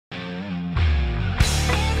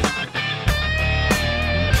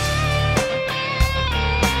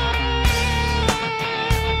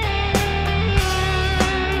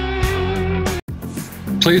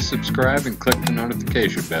Please subscribe and click the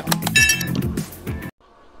notification bell.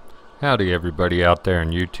 Howdy everybody out there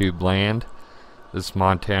in YouTube land. This is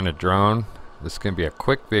Montana Drone. This is going to be a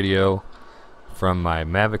quick video from my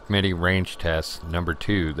Mavic Mini range test number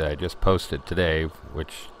 2 that I just posted today,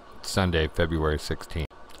 which is Sunday, February 16th.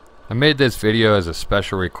 I made this video as a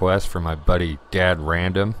special request for my buddy Dad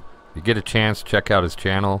Random. If you get a chance, check out his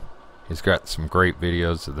channel. He's got some great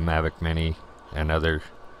videos of the Mavic Mini and other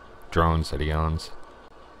drones that he owns.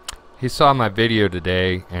 He saw my video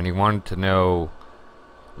today and he wanted to know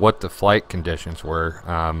what the flight conditions were.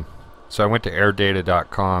 So I went to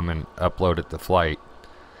airdata.com and uploaded the flight,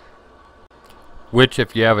 which,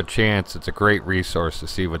 if you have a chance, it's a great resource to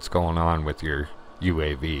see what's going on with your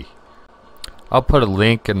UAV. I'll put a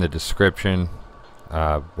link in the description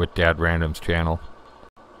with Dad Random's channel.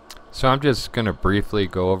 So I'm just going to briefly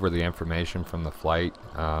go over the information from the flight.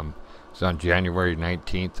 It's on January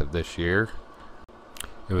 19th of this year.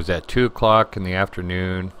 It was at 2 o'clock in the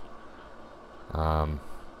afternoon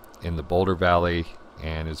in the Boulder Valley,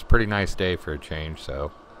 and it's a pretty nice day for a change,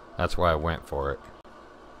 so that's why I went for it.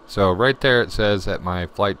 So right there it says that my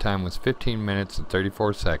flight time was 15 minutes and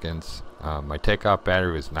 34 seconds. My takeoff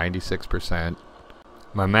battery was 96%.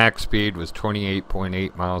 My max speed was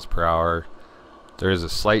 28.8 miles per hour. There is a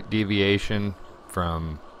slight deviation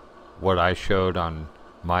from what I showed on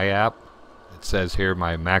my app. It says here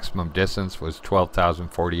my maximum distance was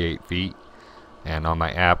 12,048 feet, and on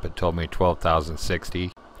my app it told me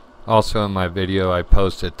 12,060. Also in my video I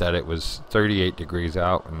posted that it was 38 degrees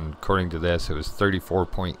out, and according to this it was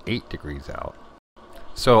 34.8 degrees out.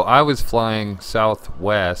 So I was flying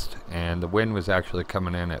southwest and the wind was actually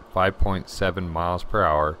coming in at 5.7 miles per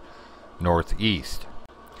hour northeast.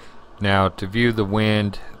 Now, to view the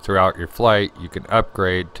wind throughout your flight, you can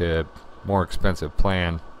upgrade to a more expensive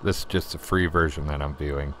plan. This is just a free version that I'm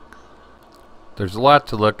viewing. There's a lot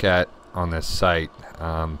to look at on this site.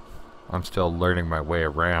 I'm still learning my way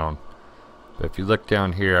around. But if you look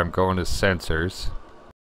down here, I'm going to sensors.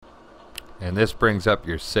 And this brings up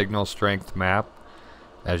your signal strength map.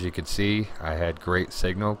 As you can see, I had great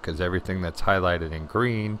signal because everything that's highlighted in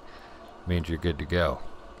green means you're good to go.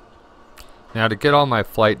 Now, to get all my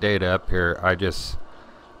flight data up here, I just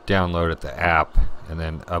downloaded the app and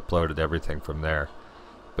then uploaded everything from there.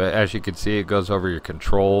 But as you can see, it goes over your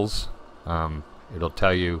controls. It'll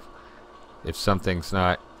tell you if something's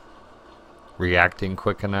not reacting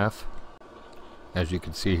quick enough. As you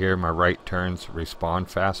can see here, my right turns respond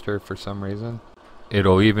faster for some reason.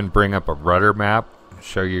 It'll even bring up a rudder map,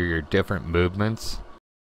 show you your different movements.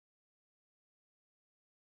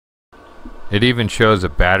 It even shows a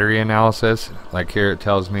battery analysis. Like here it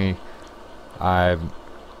tells me I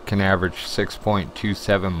can average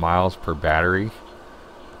 6.27 miles per battery.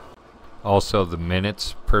 Also the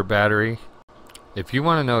minutes per battery. If you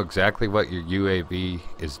want to know exactly what your UAV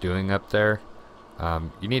is doing up there,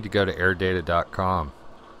 you need to go to airdata.com.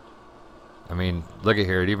 I mean, look at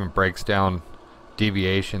here, it even breaks down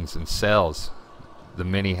deviations and cells. The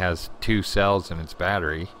Mini has 2 cells in its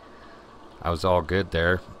battery. I was all good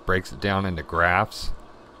there. Breaks it down into graphs.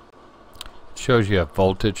 It shows you a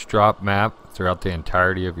voltage drop map throughout the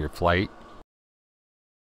entirety of your flight.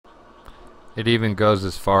 It even goes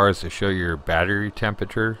as far as to show your battery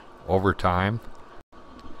temperature over time.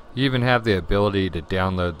 You even have the ability to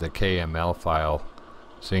download the KML file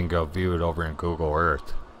so you can go view it over in Google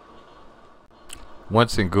Earth.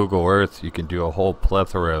 Once in Google Earth, you can do a whole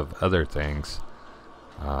plethora of other things.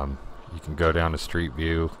 You can go down to Street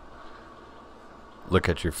View, look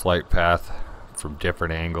at your flight path from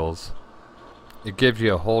different angles. It gives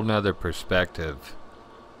you a whole nother perspective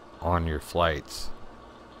on your flights,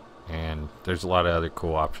 and there's a lot of other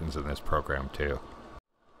cool options in this program too.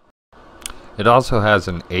 It also has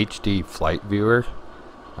an HD flight viewer.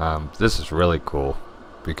 This is really cool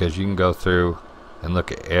because you can go through and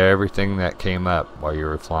look at everything that came up while you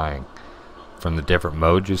were flying, from the different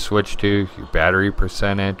modes you switched to, your battery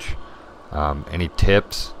percentage, any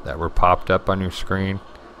tips that were popped up on your screen.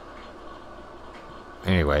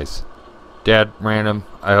 Anyways, Dad Random,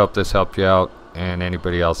 I hope this helped you out and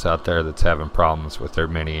anybody else out there that's having problems with their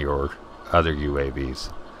Mini or other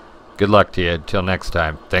UAVs. Good luck to you. Until next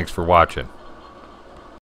time, thanks for watching.